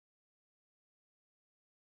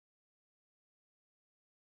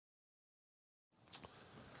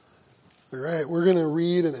All right, we're going to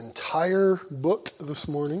read an entire book this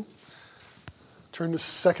morning. Turn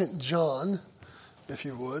to 2 John, if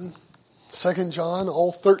you would. 2 John,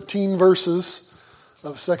 all 13 verses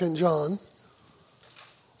of 2 John.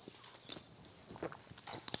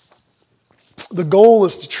 The goal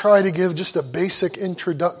is to try to give just a basic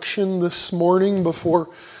introduction this morning before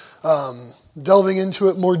delving into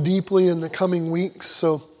it more deeply in the coming weeks.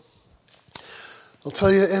 So I'll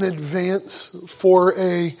tell you in advance, for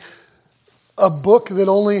a book that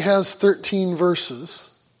only has 13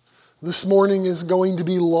 verses, this morning is going to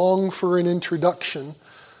be long for an introduction,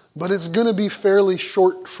 but it's going to be fairly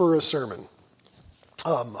short for a sermon.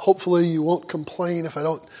 Hopefully you won't complain if I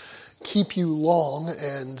don't keep you long,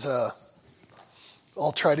 and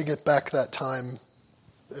I'll try to get back that time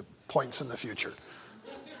at points in the future.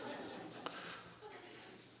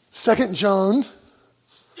 2 John,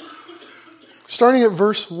 starting at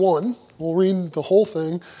verse 1, we'll read the whole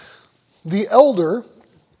thing. The elder,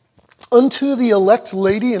 unto the elect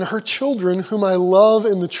lady and her children, whom I love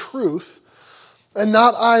in the truth, and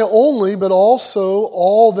not I only, but also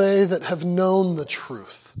all they that have known the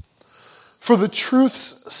truth, for the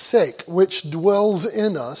truth's sake, which dwells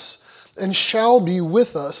in us, and shall be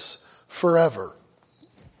with us forever.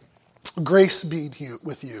 Grace be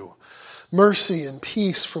with you, mercy and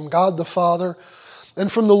peace from God the Father,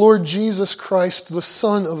 and from the Lord Jesus Christ, the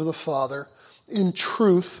Son of the Father, in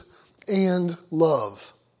truth and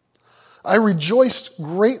love. I rejoiced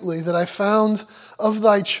greatly that I found of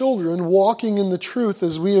thy children walking in the truth,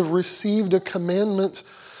 as we have received a commandment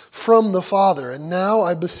from the Father. And now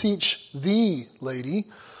I beseech thee, lady,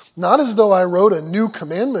 not as though I wrote a new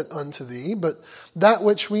commandment unto thee, but that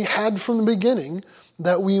which we had from the beginning,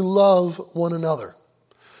 that we love one another.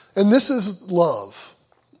 And this is love,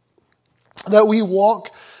 that we walk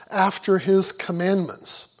after his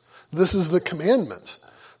commandments. This is the commandment,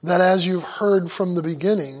 that as you've heard from the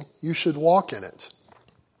beginning, you should walk in it.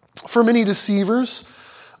 For many deceivers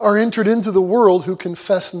are entered into the world who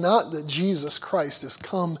confess not that Jesus Christ is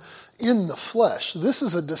come in the flesh. This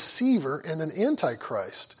is a deceiver and an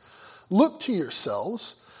antichrist. Look to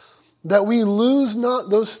yourselves, that we lose not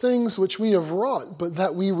those things which we have wrought, but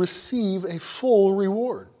that we receive a full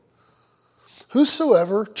reward.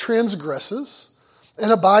 Whosoever transgresses and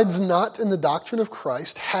abides not in the doctrine of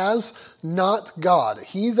Christ has not God.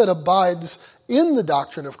 He that abides in the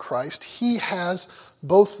doctrine of Christ, he has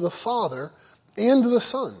both the Father and the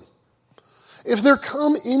Son. If there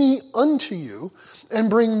come any unto you and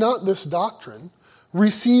bring not this doctrine,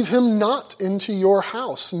 receive him not into your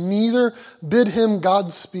house, neither bid him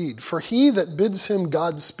Godspeed. For he that bids him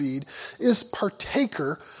Godspeed is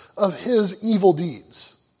partaker of his evil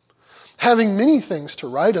deeds. Having many things to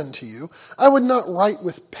write unto you, I would not write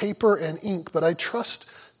with paper and ink, but I trust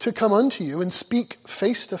to come unto you and speak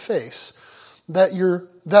face to face, that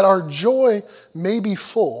our joy may be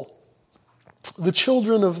full. The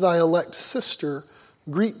children of thy elect sister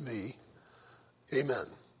greet thee. Amen.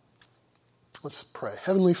 Let's pray.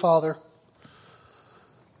 Heavenly Father,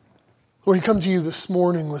 Lord, we come to you this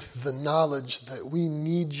morning with the knowledge that we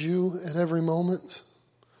need you at every moment.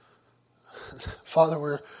 Father,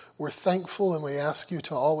 we're thankful, and we ask you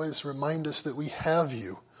to always remind us that we have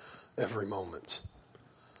you every moment.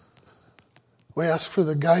 We ask for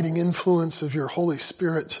the guiding influence of your Holy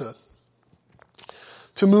Spirit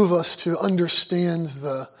to move us to understand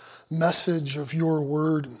the message of your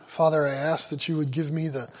word. Father, I ask that you would give me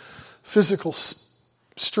the physical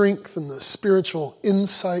strength and the spiritual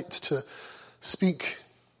insight to speak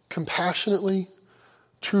compassionately,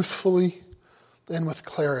 truthfully, and with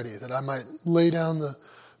clarity, that I might lay down the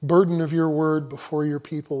burden of your word before your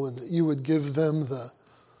people, and that you would give them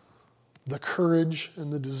the courage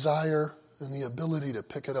and the desire and the ability to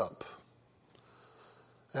pick it up.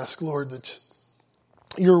 Ask, Lord, that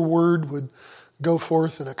your word would go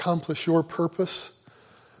forth and accomplish your purpose,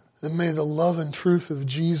 and may the love and truth of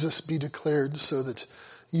Jesus be declared so that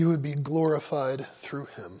you would be glorified through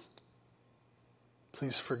him.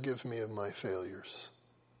 Please forgive me of my failures.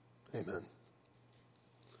 Amen.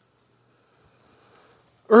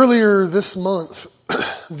 Earlier this month,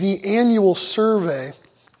 the annual survey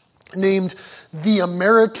named the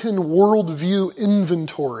American Worldview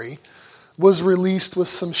Inventory was released with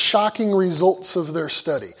some shocking results of their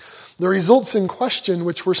study. The results in question,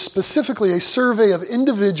 which were specifically a survey of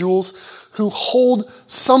individuals who hold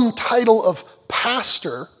some title of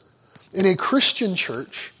pastor in a Christian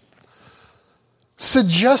church,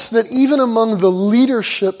 suggest that even among the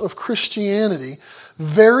leadership of Christianity,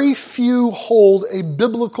 very few hold a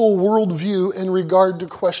biblical worldview in regard to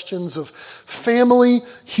questions of family,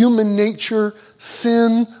 human nature,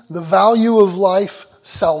 sin, the value of life,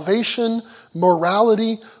 salvation,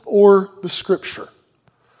 morality, or the Scripture.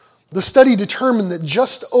 The study determined that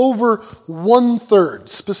just over 1/3,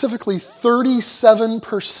 specifically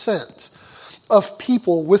 37% of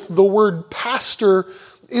people with the word pastor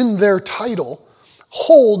in their title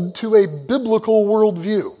hold to a biblical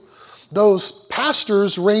worldview. Those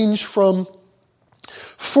pastors range from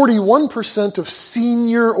 41% of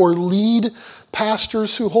senior or lead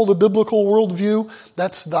pastors who hold a biblical worldview.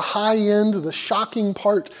 That's the high end. The shocking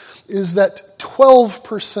part is that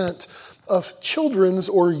 12% of children's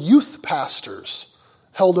or youth pastors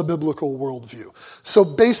held a biblical worldview. So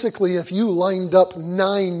basically, if you lined up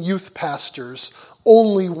 9 youth pastors,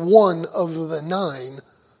 only one of the 9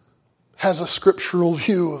 has a scriptural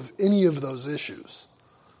view of any of those issues.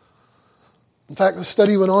 In fact, the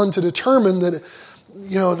study went on to determine that,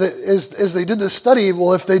 that as they did this study,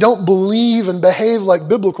 well, if they don't believe and behave like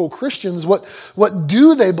biblical Christians, what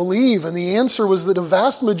do they believe? And the answer was that a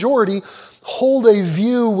vast majority hold a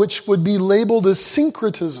view which would be labeled as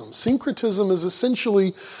syncretism. Syncretism is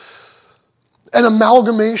essentially an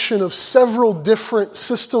amalgamation of several different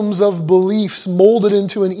systems of beliefs molded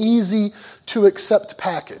into an easy-to-accept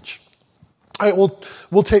package. All right,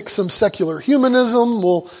 we'll take some secular humanism,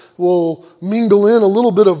 we'll mingle in a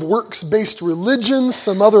little bit of works-based religion,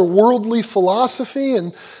 some other worldly philosophy,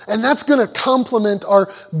 and that's going to complement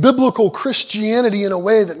our biblical Christianity in a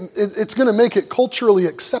way that it's going to make it culturally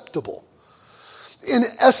acceptable. In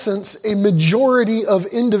essence, a majority of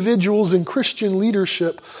individuals in Christian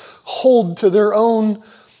leadership hold to their own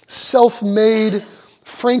self-made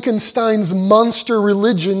Frankenstein's monster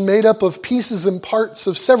religion made up of pieces and parts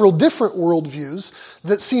of several different worldviews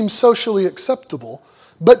that seem socially acceptable,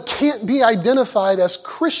 but can't be identified as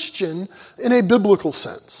Christian in a biblical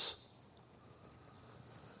sense.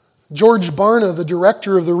 George Barna, the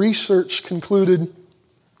director of the research, concluded,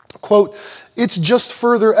 quote, "It's just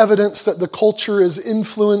further evidence that the culture is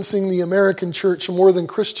influencing the American church more than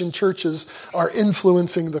Christian churches are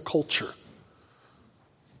influencing the culture."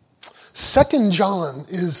 2 John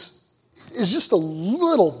is just a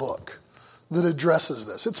little book that addresses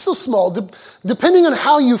this. It's so small. Depending on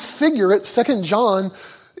how you figure it, 2 John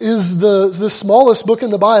is the smallest book in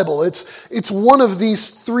the Bible. It's one of these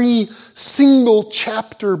 3 single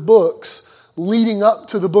chapter books leading up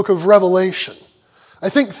to the book of Revelation. I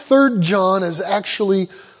think 3 John is actually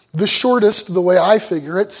the shortest, the way I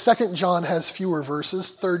figure it. 2 John has fewer verses.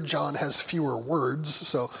 3 John has fewer words.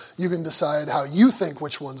 So you can decide how you think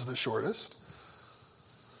which one's the shortest.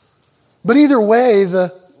 But either way,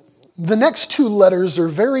 the next 2 letters are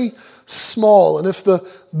very small. And if the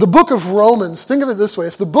book of Romans, think of it this way,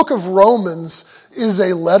 if the book of Romans is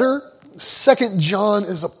a letter, 2 John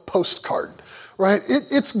is a postcard. Right?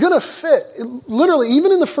 It's going to fit. Literally,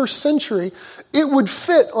 even in the first century, it would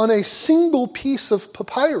fit on a single piece of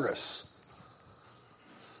papyrus.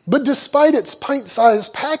 But despite its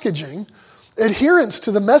pint-sized packaging, adherence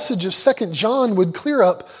to the message of 2 John would clear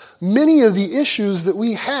up many of the issues that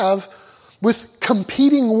we have with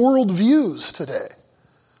competing worldviews today.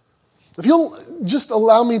 If you'll just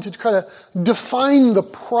allow me to kind of define the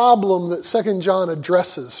problem that 2 John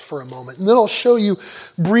addresses for a moment, and then I'll show you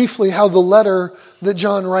briefly how the letter that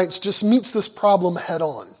John writes just meets this problem head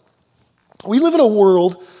on. We live in a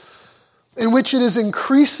world in which it is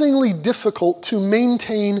increasingly difficult to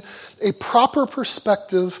maintain a proper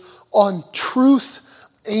perspective on truth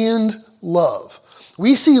and love.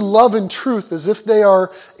 We see love and truth as if they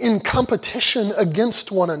are in competition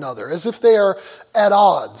against one another, as if they are at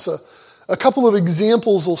odds. A couple of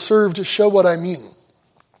examples will serve to show what I mean.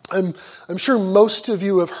 I'm sure most of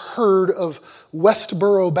you have heard of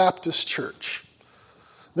Westboro Baptist Church.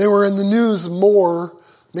 They were in the news more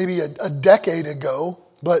maybe a decade ago,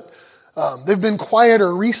 but they've been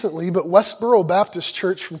quieter recently. But Westboro Baptist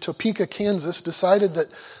Church from Topeka, Kansas decided that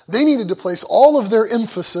they needed to place all of their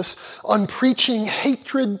emphasis on preaching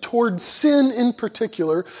hatred toward sin in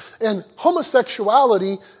particular and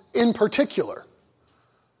homosexuality in particular.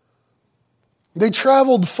 They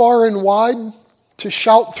traveled far and wide to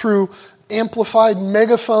shout through amplified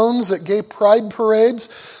megaphones at gay pride parades.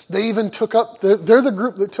 They even they're the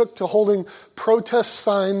group that took to holding protest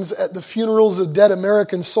signs at the funerals of dead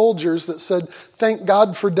American soldiers that said, "Thank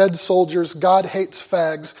God for dead soldiers, God hates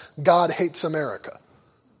fags, God hates America."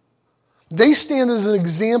 They stand as an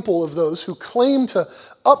example of those who claim to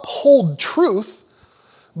uphold truth,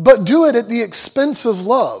 but do it at the expense of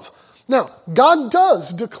love. Now, God does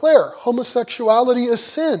declare homosexuality a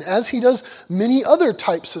sin, as he does many other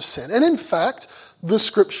types of sin. And in fact, the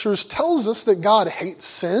scriptures tells us that God hates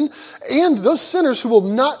sin and those sinners who will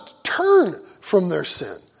not turn from their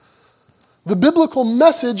sin. The biblical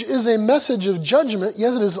message is a message of judgment,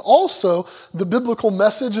 yet it is also the biblical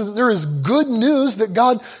message that there is good news that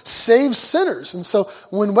God saves sinners. And so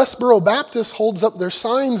when Westboro Baptist holds up their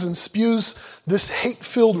signs and spews this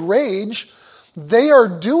hate-filled rage, they are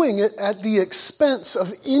doing it at the expense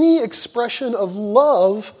of any expression of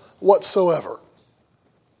love whatsoever.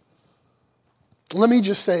 Let me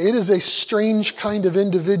just say, it is a strange kind of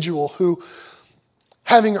individual who,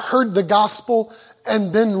 having heard the gospel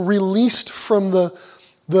and been released from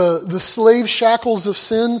the slave shackles of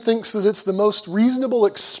sin, thinks that it's the most reasonable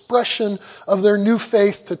expression of their new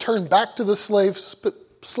faith to turn back to the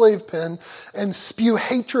slave pen and spew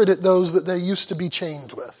hatred at those that they used to be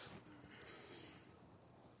chained with.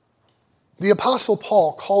 The Apostle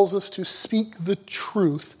Paul calls us to speak the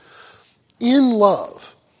truth in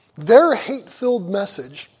love. Their hate-filled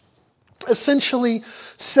message essentially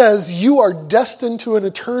says you are destined to an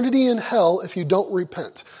eternity in hell if you don't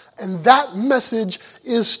repent. And that message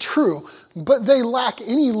is true, but they lack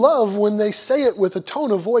any love when they say it with a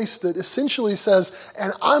tone of voice that essentially says,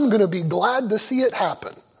 and I'm going to be glad to see it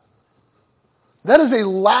happen. That is a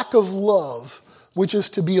lack of love which is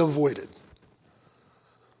to be avoided.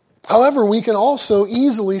 However, we can also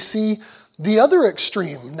easily see the other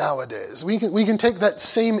extreme nowadays. We can take that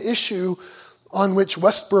same issue on which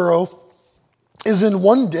Westboro is in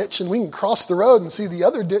one ditch, and we can cross the road and see the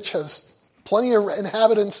other ditch has plenty of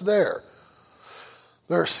inhabitants there.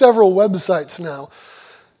 There are several websites now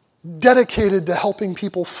dedicated to helping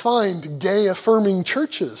people find gay-affirming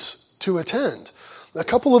churches to attend. A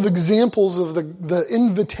couple of examples of the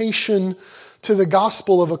invitation to the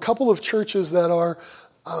gospel of a couple of churches that are,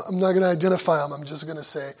 I'm not going to identify them, I'm just going to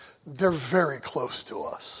say, they're very close to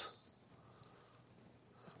us.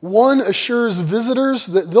 One assures visitors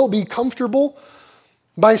that they'll be comfortable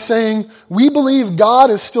by saying, we believe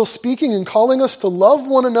God is still speaking and calling us to love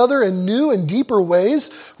one another in new and deeper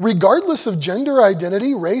ways, regardless of gender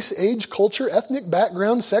identity, race, age, culture, ethnic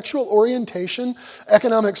background, sexual orientation,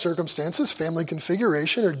 economic circumstances, family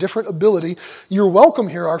configuration, or different ability. You're welcome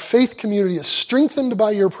here. Our faith community is strengthened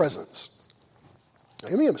by your presence. Now,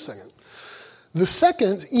 give me a second. The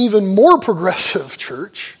second, even more progressive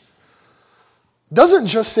church doesn't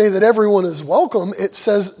just say that everyone is welcome, it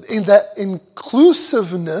says in that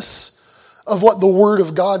inclusiveness of what the Word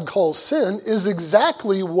of God calls sin is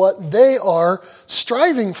exactly what they are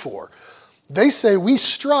striving for. They say we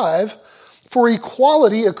strive for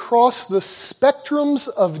equality across the spectrums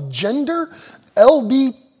of gender,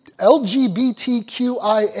 LGBTQIA+,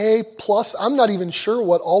 I'm not even sure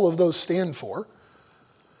what all of those stand for,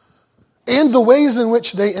 and the ways in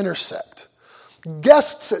which they intersect.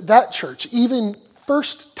 Guests at that church, even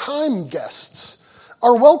first-time guests,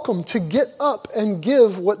 are welcome to get up and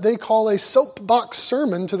give what they call a soapbox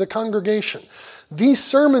sermon to the congregation. These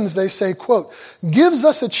sermons, they say, quote, gives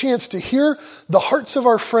us a chance to hear the hearts of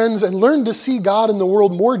our friends and learn to see God in the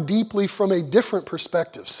world more deeply from a different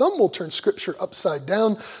perspective. Some will turn Scripture upside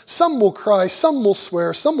down. Some will cry. Some will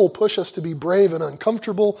swear. Some will push us to be brave and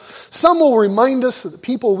uncomfortable. Some will remind us that the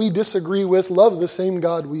people we disagree with love the same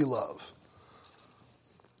God we love.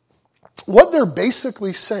 What they're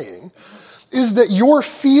basically saying is that your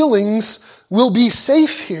feelings will be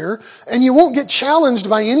safe here and you won't get challenged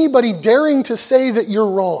by anybody daring to say that you're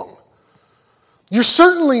wrong. You're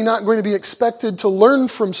certainly not going to be expected to learn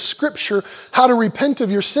from Scripture how to repent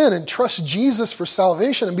of your sin and trust Jesus for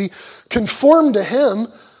salvation and be conformed to Him.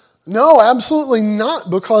 No, absolutely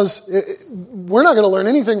not, because we're not going to learn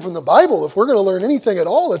anything from the Bible. If we're going to learn anything at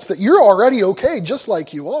all, it's that you're already okay just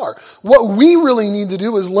like you are. What we really need to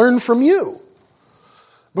do is learn from you.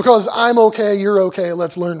 Because I'm okay, you're okay,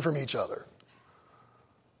 let's learn from each other.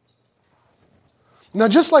 Now,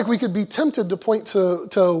 just like we could be tempted to point to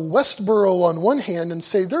Westboro on one hand and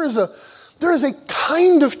say there is a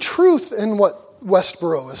kind of truth in what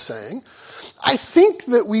Westboro is saying, I think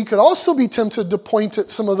that we could also be tempted to point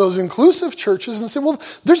at some of those inclusive churches and say, well,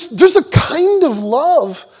 there's a kind of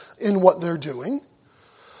love in what they're doing.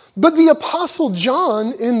 But the Apostle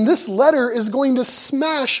John in this letter is going to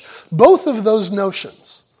smash both of those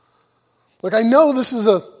notions. Look, I know this is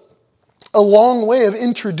a long way of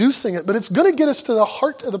introducing it, but it's going to get us to the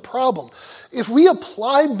heart of the problem. If we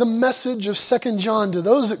applied the message of 2 John to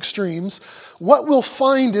those extremes, what we'll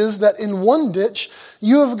find is that in one ditch,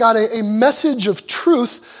 you have got a message of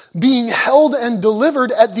truth being held and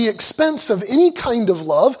delivered at the expense of any kind of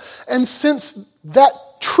love, and since that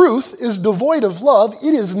truth is devoid of love,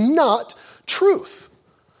 it is not truth.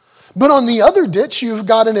 But on the other ditch, you've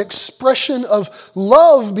got an expression of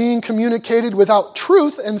love being communicated without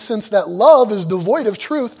truth, and since that love is devoid of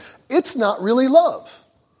truth, it's not really love.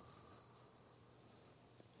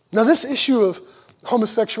 Now, this issue of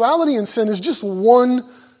homosexuality and sin is just one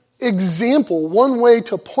example, one way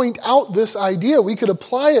to point out this idea. We could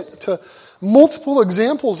apply it to multiple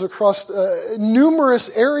examples across numerous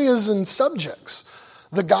areas and subjects.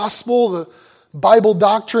 The gospel, the Bible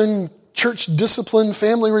doctrine, church discipline,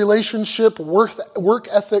 family relationship, work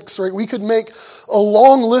ethics, right? We could make a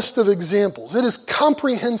long list of examples. It is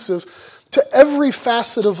comprehensive to every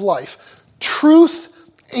facet of life. Truth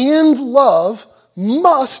and love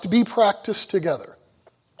must be practiced together.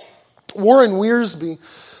 Warren Wiersbe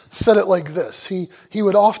said it like this. He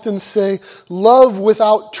would often say, love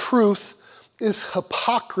without truth is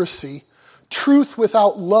hypocrisy. Truth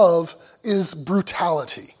without love is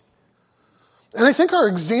brutality. And I think our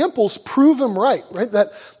examples prove him right?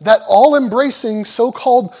 That all-embracing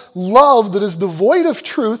so-called love that is devoid of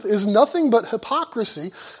truth is nothing but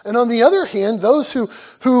hypocrisy. And on the other hand, those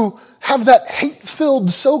who have that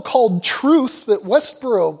hate-filled so-called truth that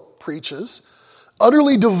Westboro preaches,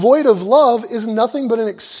 utterly devoid of love, is nothing but an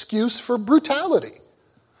excuse for brutality.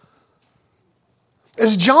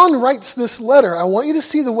 As John writes this letter, I want you to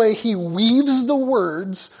see the way he weaves the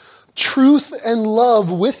words truth and love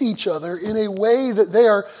with each other in a way that they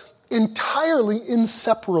are entirely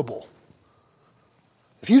inseparable.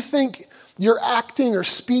 If you think you're acting or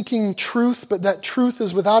speaking truth, but that truth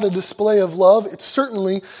is without a display of love, it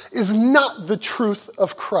certainly is not the truth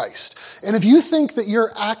of Christ. And if you think that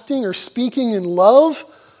you're acting or speaking in love,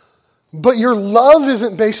 but your love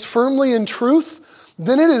isn't based firmly in truth,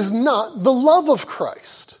 then it is not the love of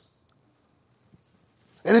Christ.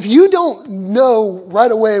 And if you don't know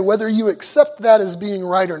right away whether you accept that as being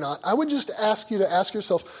right or not, I would just ask you to ask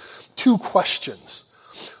yourself two questions.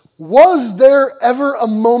 Was there ever a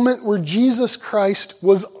moment where Jesus Christ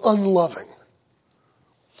was unloving?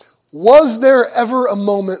 Was there ever a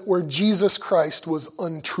moment where Jesus Christ was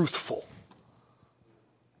untruthful?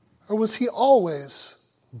 Or was he always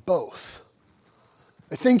both?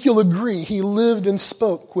 I think you'll agree he lived and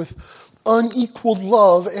spoke with unequaled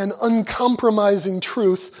love and uncompromising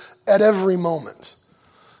truth at every moment.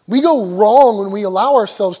 We go wrong when we allow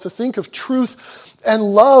ourselves to think of truth and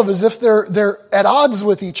love as if they're at odds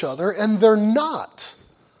with each other, and they're not.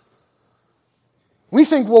 We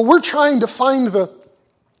think, well, we're trying to find the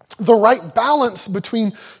right balance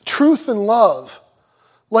between truth and love.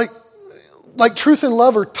 Like truth and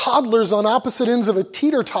love are toddlers on opposite ends of a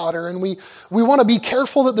teeter-totter, and we want to be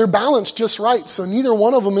careful that they're balanced just right so neither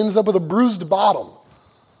one of them ends up with a bruised bottom.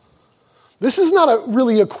 This is not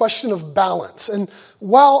really a question of balance. And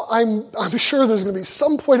while I'm sure there's going to be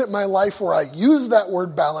some point in my life where I use that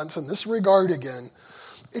word balance in this regard again,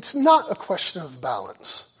 it's not a question of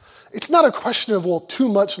balance. It's not a question of, well, too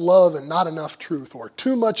much love and not enough truth, or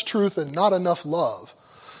too much truth and not enough love.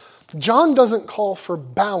 John doesn't call for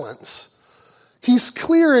balance. He's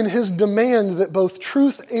clear in his demand that both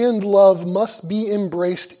truth and love must be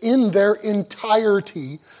embraced in their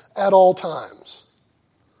entirety at all times.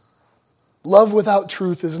 Love without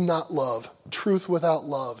truth is not love. Truth without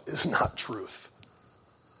love is not truth.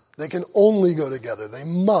 They can only go together. They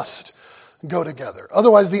must go together.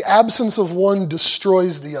 Otherwise, the absence of one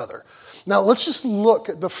destroys the other. Now, let's just look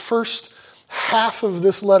at the first half of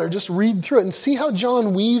this letter. Just read through it and see how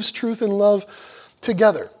John weaves truth and love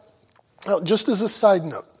together. Now, just as a side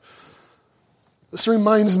note, this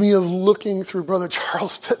reminds me of looking through Brother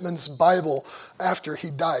Charles Pittman's Bible after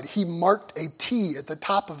he died. He marked a T at the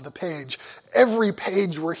top of the page, every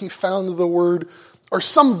page where he found the word, or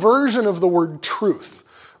some version of the word truth,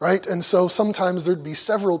 right? And so sometimes there'd be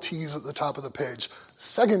several T's at the top of the page.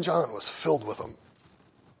 2 John was filled with them.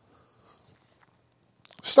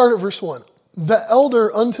 Start at verse 1. The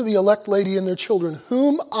elder unto the elect lady and their children,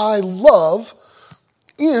 whom I love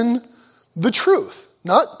in the truth.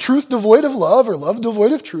 Not truth devoid of love or love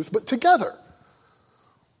devoid of truth, but together.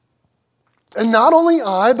 And not only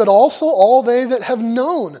I, but also all they that have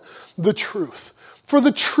known the truth, for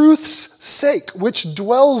the truth's sake, which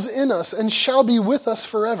dwells in us and shall be with us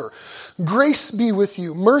forever. Grace be with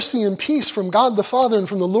you, mercy and peace from God the Father and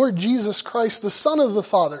from the Lord Jesus Christ, the Son of the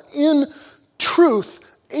Father, in truth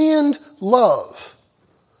and love.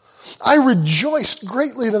 I rejoiced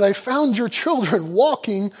greatly that I found your children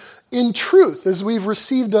walking in truth, as we've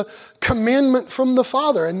received a commandment from the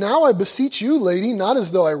Father. And now I beseech you, lady, not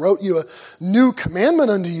as though I wrote you a new commandment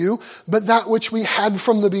unto you, but that which we had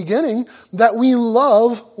from the beginning, that we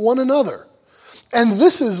love one another. And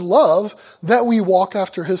this is love, that we walk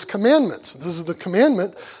after his commandments. This is the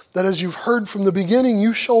commandment that, as you've heard from the beginning,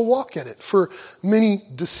 you shall walk in it. For many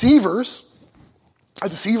deceivers, a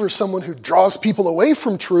deceiver is someone who draws people away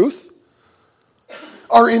from truth,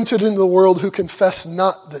 are entered into the world who confess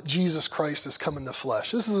not that Jesus Christ has come in the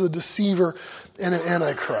flesh. This is a deceiver and an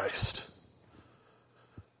antichrist.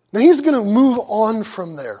 Now he's going to move on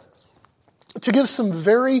from there to give some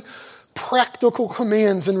very practical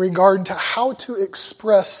commands in regard to how to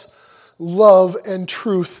express love and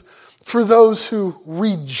truth for those who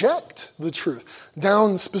reject the truth.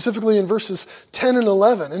 Down specifically in verses 10 and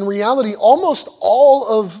 11. In reality, almost all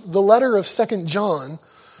of the letter of 2 John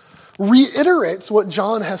reiterates what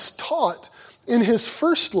John has taught in his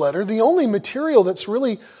first letter. The only material that's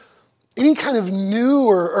really any kind of new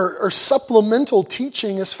or supplemental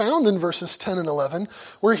teaching is found in verses 10 and 11,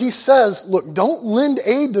 where he says, look, don't lend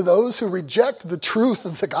aid to those who reject the truth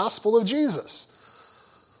of the gospel of Jesus.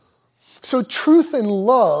 So truth and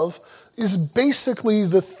love is basically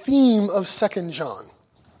the theme of 2 John.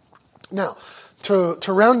 Now, to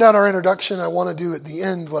round out our introduction, I want to do at the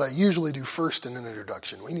end what I usually do first in an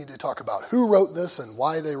introduction. We need to talk about who wrote this and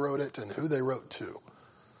why they wrote it and who they wrote to.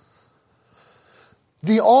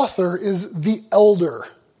 The author is the elder.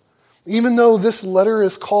 Even though this letter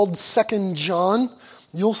is called 2 John,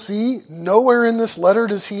 you'll see nowhere in this letter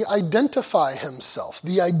does he identify himself.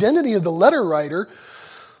 The identity of the letter writer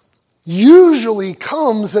usually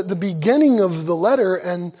comes at the beginning of the letter,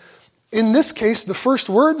 and in this case, the first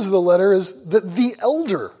words of the letter is that the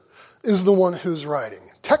elder is the one who's writing.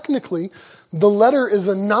 Technically, the letter is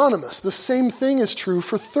anonymous. The same thing is true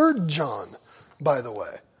for 3 John, by the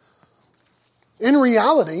way. In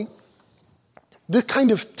reality, the kind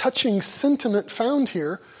of touching sentiment found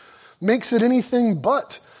here makes it anything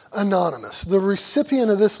but anonymous. The recipient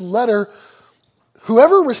of this letter,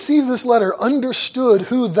 whoever received this letter, understood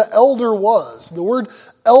who the elder was. The word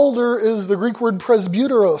elder is the Greek word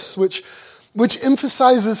presbyteros, which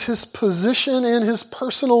emphasizes his position and his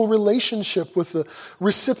personal relationship with the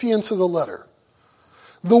recipients of the letter.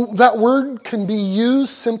 That word can be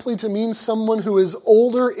used simply to mean someone who is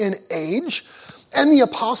older in age. And the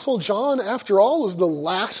Apostle John, after all, was the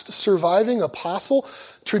last surviving apostle.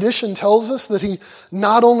 Tradition tells us that he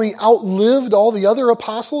not only outlived all the other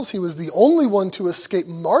apostles, he was the only one to escape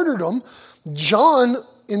martyrdom. John,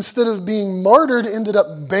 instead of being martyred, ended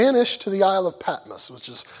up banished to the Isle of Patmos, which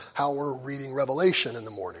is how we're reading Revelation in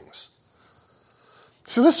the mornings.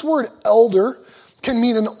 So this word elder can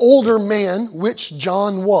mean an older man, which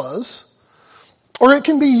John was, or it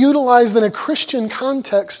can be utilized in a Christian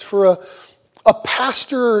context for a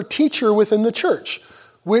pastor or teacher within the church,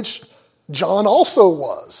 which John also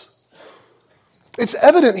was. It's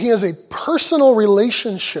evident he has a personal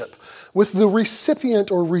relationship with the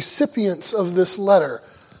recipient or recipients of this letter.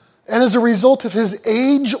 And as a result of his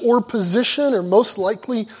age or position, or most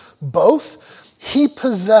likely both, he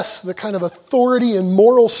possessed the kind of authority and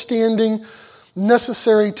moral standing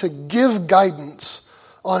necessary to give guidance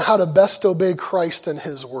on how to best obey Christ and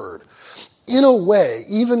his word. In a way,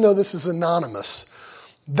 even though this is anonymous,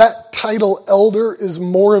 that title elder is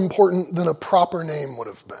more important than a proper name would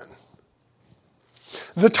have been.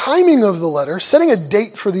 The timing of the letter, setting a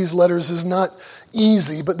date for these letters is not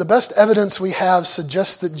easy, but the best evidence we have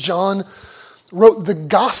suggests that John wrote the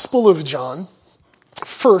Gospel of John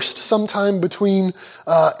first, sometime between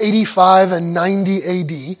 85 and 90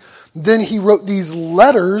 AD. Then he wrote these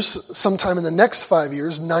letters sometime in the next 5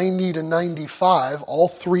 years, 90 to 95. All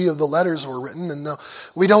 3 of the letters were written, and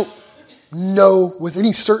we don't know with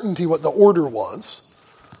any certainty what the order was.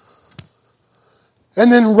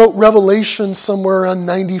 And then wrote Revelation somewhere around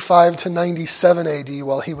 95 to 97 AD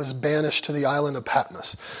while he was banished to the island of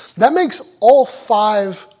Patmos. That makes all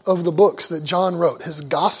 5 of the books that John wrote, his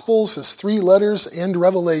Gospels, his 3 letters, and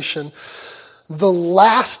Revelation, the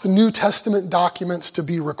last New Testament documents to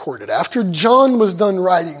be recorded. After John was done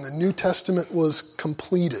writing, the New Testament was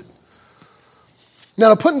completed. Now,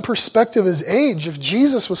 to put in perspective his age, if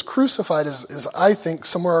Jesus was crucified, as I think,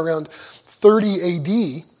 somewhere around 30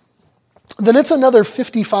 AD, then it's another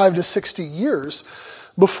 55 to 60 years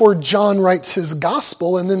before John writes his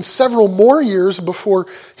gospel, and then several more years before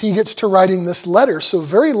he gets to writing this letter. So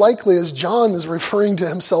very likely, as John is referring to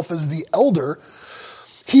himself as the elder,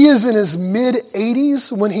 he is in his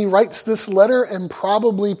mid-80s when he writes this letter and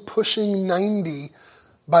probably pushing 90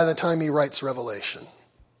 by the time he writes Revelation.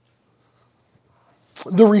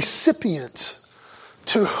 The recipient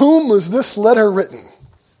to whom was this letter written?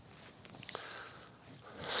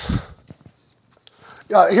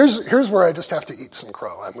 Here's where I just have to eat some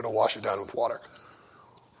crow. I'm going to wash it down with water.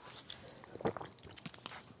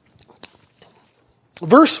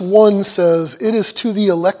 Verse 1 says, "It is to the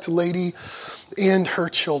elect lady and her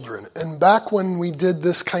children." And back when we did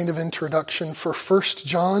this kind of introduction for 1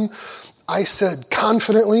 John, I said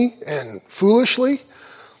confidently and foolishly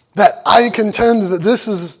that I contend that this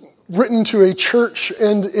is written to a church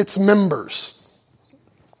and its members.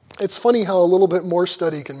 It's funny how a little bit more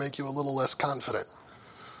study can make you a little less confident.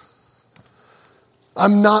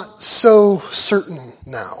 I'm not so certain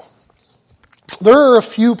now. There are a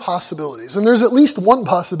few possibilities, and there's at least one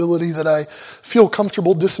possibility that I feel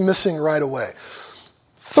comfortable dismissing right away.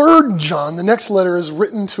 3 John, the next letter, is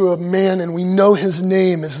written to a man, and we know his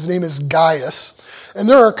name. His name is Gaius. And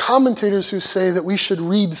there are commentators who say that we should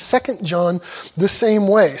read 2 John the same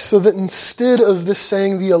way, so that instead of this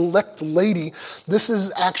saying the elect lady, this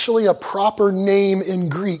is actually a proper name in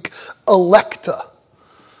Greek, Electa.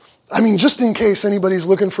 I mean, just in case anybody's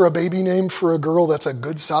looking for a baby name for a girl, that's a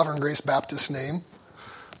good Sovereign Grace Baptist name.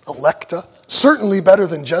 Electa. Certainly better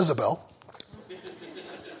than Jezebel.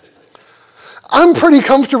 I'm pretty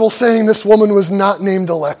comfortable saying this woman was not named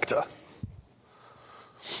Electa.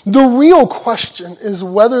 The real question is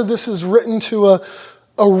whether this is written to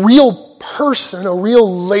a real person, a real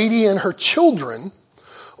lady and her children,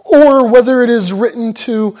 or whether it is written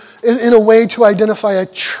to in a way to identify a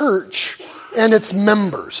church and its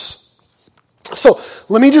members. So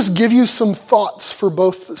let me just give you some thoughts for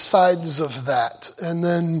both sides of that, and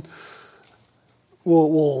then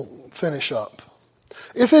we'll finish up.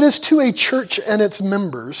 If it is to a church and its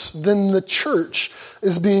members, then the church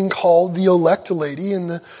is being called the elect lady,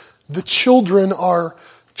 and the children are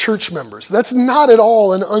church members. That's not at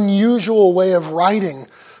all an unusual way of writing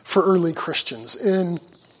for early Christians. In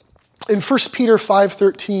 1 Peter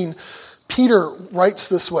 5:13, Peter writes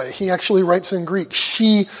this way. He actually writes in Greek,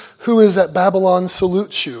 "She who is at Babylon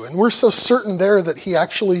salutes you." And we're so certain there that he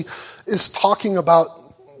actually is talking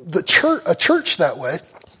about the church, a church that way.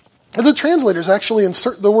 And the translators actually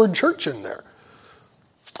insert the word church in there.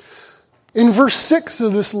 In verse 6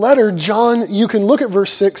 of this letter, John, you can look at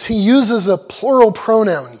verse 6, he uses a plural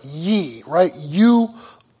pronoun, ye, right? You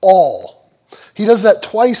all. He does that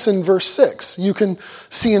twice in verse 6. You can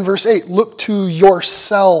see in verse 8, look to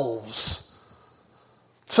yourselves.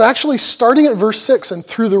 So actually starting at verse 6 and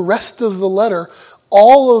through the rest of the letter,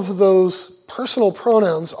 all of those personal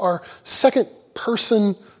pronouns are second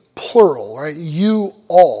person plural, right? You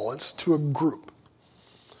all. It's to a group.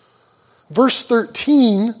 Verse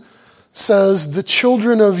 13 says, the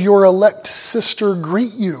children of your elect sister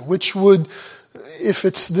greet you, which would, if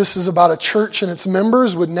this is about a church and its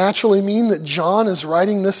members, would naturally mean that John is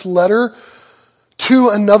writing this letter to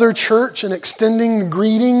another church and extending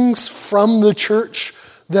greetings from the church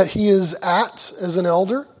that he is at as an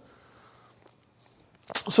elder.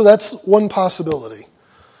 So that's one possibility.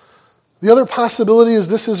 The other possibility is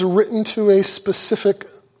this is written to a specific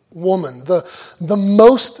woman. The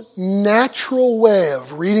most natural way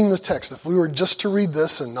of reading the text, if we were just to read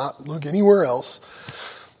this and not look anywhere else,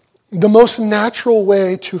 the most natural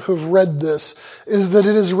way to have read this is that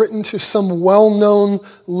it is written to some well-known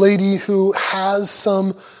lady who has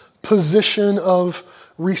some position of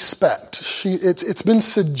respect. It's been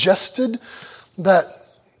suggested that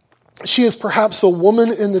she is perhaps a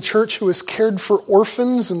woman in the church who has cared for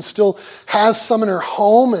orphans and still has some in her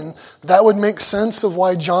home, and that would make sense of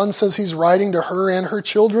why John says he's writing to her and her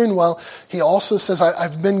children, while he also says,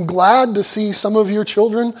 I've been glad to see some of your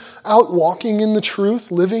children out walking in the truth,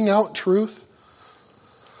 living out truth.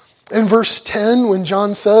 In verse 10, when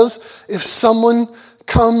John says, if someone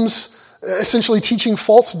comes essentially teaching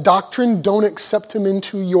false doctrine, don't accept him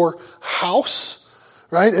into your house.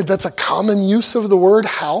 Right? That's a common use of the word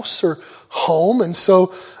house or home. And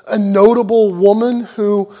so a notable woman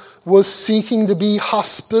who was seeking to be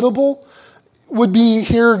hospitable would be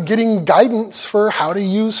here getting guidance for how to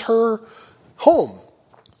use her home.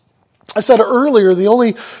 I said earlier, the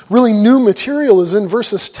only really new material is in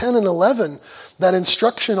verses 10 and 11, that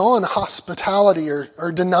instruction on hospitality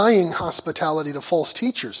or denying hospitality to false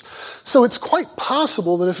teachers. So it's quite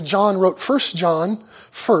possible that if John wrote 1 John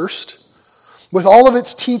first, with all of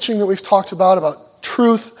its teaching that we've talked about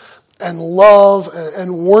truth and love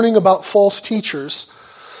and warning about false teachers,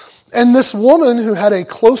 and this woman who had a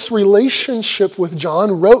close relationship with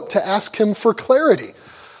John wrote to ask him for clarity.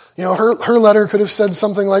 You know, her letter could have said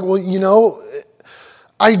something like, well, you know,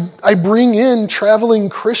 I bring in traveling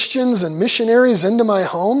Christians and missionaries into my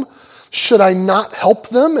home. Should I not help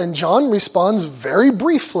them? And John responds very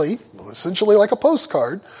briefly, essentially like a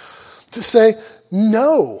postcard, to say,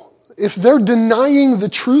 no. If they're denying the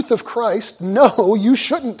truth of Christ, no, you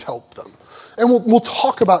shouldn't help them. And we'll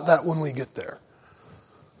talk about that when we get there.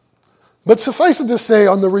 But suffice it to say,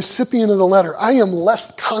 on the recipient of the letter, I am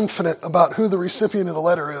less confident about who the recipient of the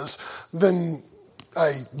letter is than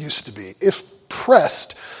I used to be. If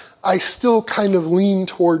pressed, I still kind of lean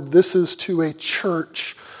toward this is to a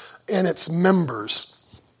church and its members.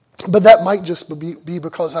 But that might just be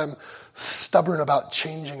because I'm stubborn about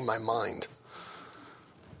changing my mind.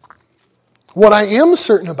 What I am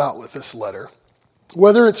certain about with this letter,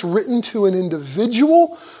 whether it's written to an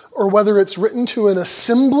individual or whether it's written to an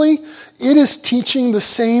assembly, it is teaching the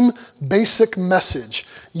same basic message.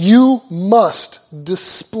 You must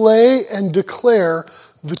display and declare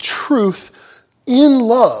the truth in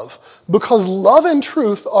love, because love and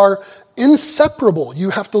truth are inseparable. You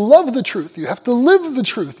have to love the truth. You have to live the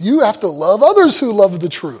truth. You have to love others who love the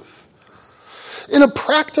truth. In a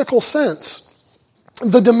practical sense,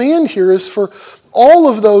 the demand here is for all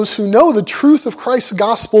of those who know the truth of Christ's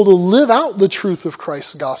gospel to live out the truth of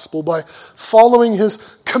Christ's gospel by following his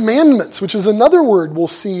commandments, which is another word we'll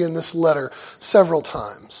see in this letter several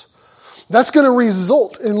times. That's going to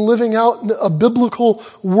result in living out a biblical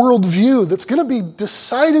worldview that's going to be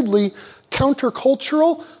decidedly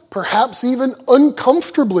countercultural, perhaps even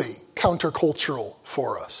uncomfortably countercultural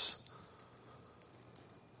for us.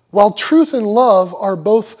 While truth and love are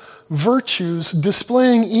both virtues,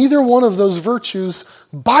 displaying either one of those virtues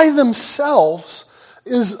by themselves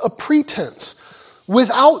is a pretense.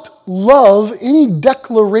 Without love, any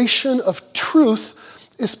declaration of truth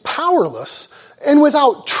is powerless, and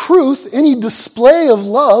without truth, any display of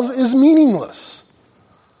love is meaningless.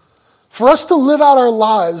 For us to live out our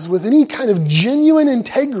lives with any kind of genuine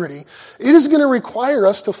integrity, it is going to require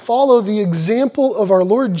us to follow the example of our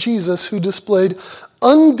Lord Jesus, who displayed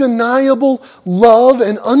undeniable love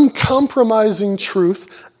and uncompromising truth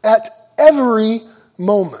at every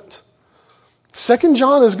moment. 2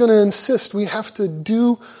 John is going to insist we have to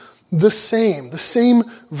do the same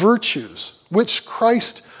virtues, which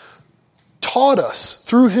Christ taught us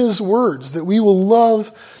through his words, that we will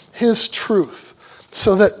love his truth,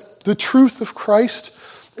 so that the truth of Christ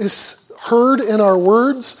is heard in our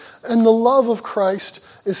words and the love of Christ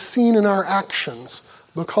is seen in our actions,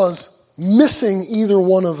 because missing either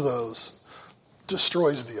one of those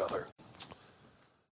destroys the other.